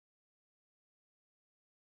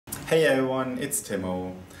Hey everyone, it's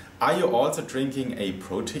Timo. Are you also drinking a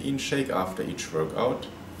protein shake after each workout?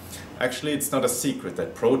 Actually, it's not a secret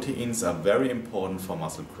that proteins are very important for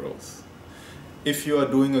muscle growth. If you are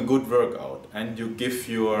doing a good workout and you give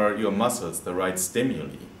your muscles the right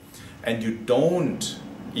stimuli and you don't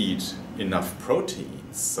eat enough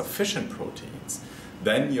proteins, sufficient proteins,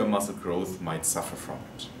 then your muscle growth might suffer from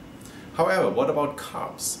it. However, what about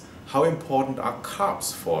carbs? How important are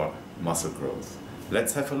carbs for muscle growth?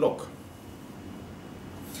 Let's have a look.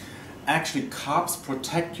 Actually, carbs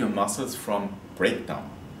protect your muscles from breakdown.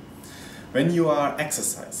 When you are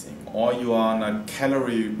exercising or you are on a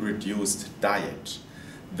calorie-reduced diet,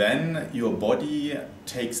 then your body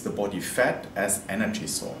takes the body fat as energy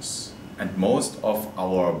source. And most of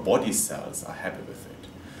our body cells are happy with it.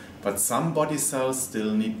 But some body cells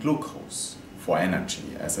still need glucose for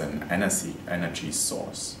energy as an energy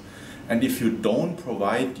source. And if you don't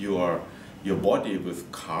provide your body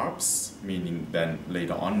with carbs, meaning then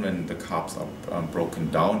later on when the carbs are broken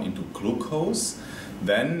down into glucose,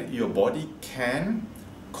 then your body can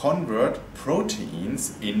convert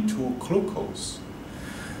proteins into glucose.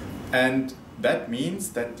 And that means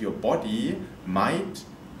that your body might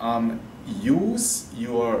use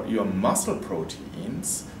your muscle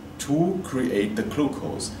proteins to create the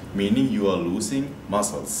glucose, meaning you are losing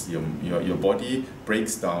muscles. Your body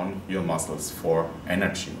breaks down your muscles for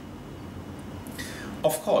energy.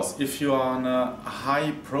 Of course, if you are on a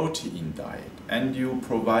high protein diet and you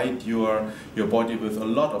provide your body with a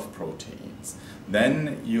lot of proteins,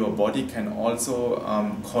 then your body can also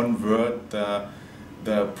convert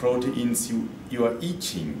the proteins you are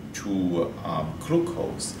eating to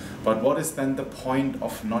glucose. But what is then the point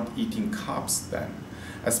of not eating carbs then?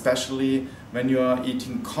 Especially when you are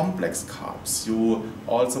eating complex carbs, you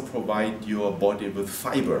also provide your body with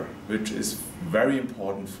fiber, which is very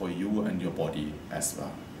important for you and your body as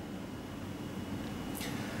well.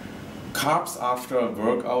 Carbs after a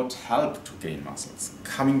workout help to gain muscles.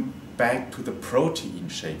 Coming back to the protein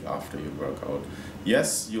shake after your workout.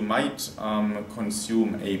 Yes, you might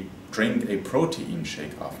drink a protein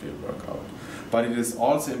shake after your workout, but it is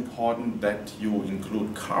also important that you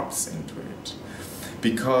include carbs into it.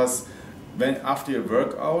 Because after your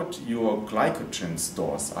workout, your glycogen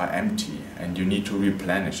stores are empty and you need to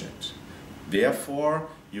replenish it. Therefore,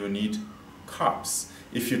 you need carbs.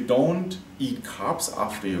 If you don't eat carbs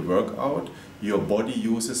after your workout, your body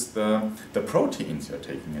uses the proteins you're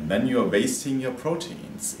taking, and then you're wasting your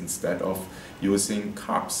proteins instead of using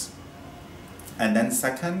carbs. And then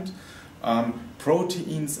second,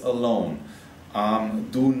 proteins alone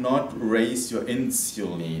do not raise your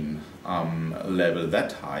insulin level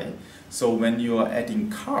that high. So when you are adding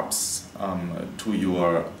carbs to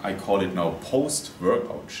your, I call it now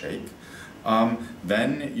post-workout shake,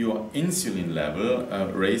 then your insulin level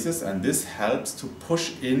raises, and this helps to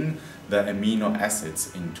push in the amino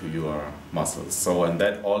acids into your muscles. So, and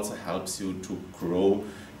that also helps you to grow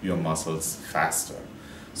your muscles faster.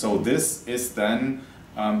 So this is then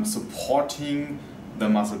supporting the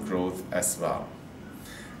muscle growth as well.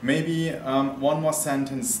 Maybe one more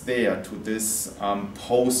sentence there to this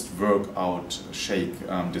post-workout shake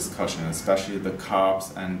discussion, especially the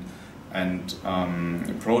carbs and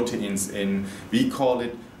proteins in, we call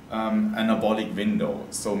it anabolic window.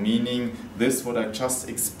 So meaning this, what I just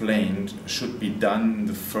explained, should be done in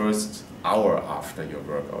the first hour after your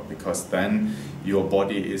workout, because then your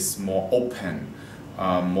body is more open,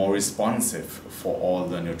 more responsive for all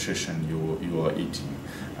the nutrition you are eating,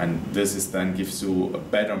 and this is then gives you a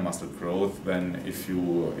better muscle growth than if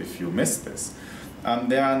you miss this.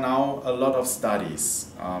 There are now a lot of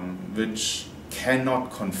studies which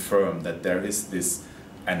cannot confirm that there is this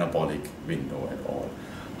anabolic window at all.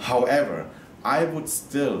 However, I would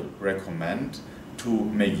still recommend to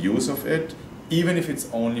make use of it, even if it's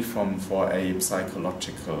only for a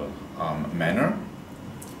psychological manner.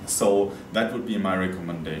 So that would be my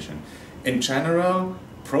recommendation. In general,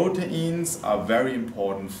 proteins are very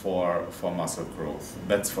important for muscle growth,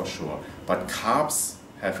 that's for sure. But carbs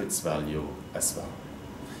have its value as well.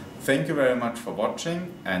 Thank you very much for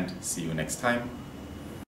watching and see you next time.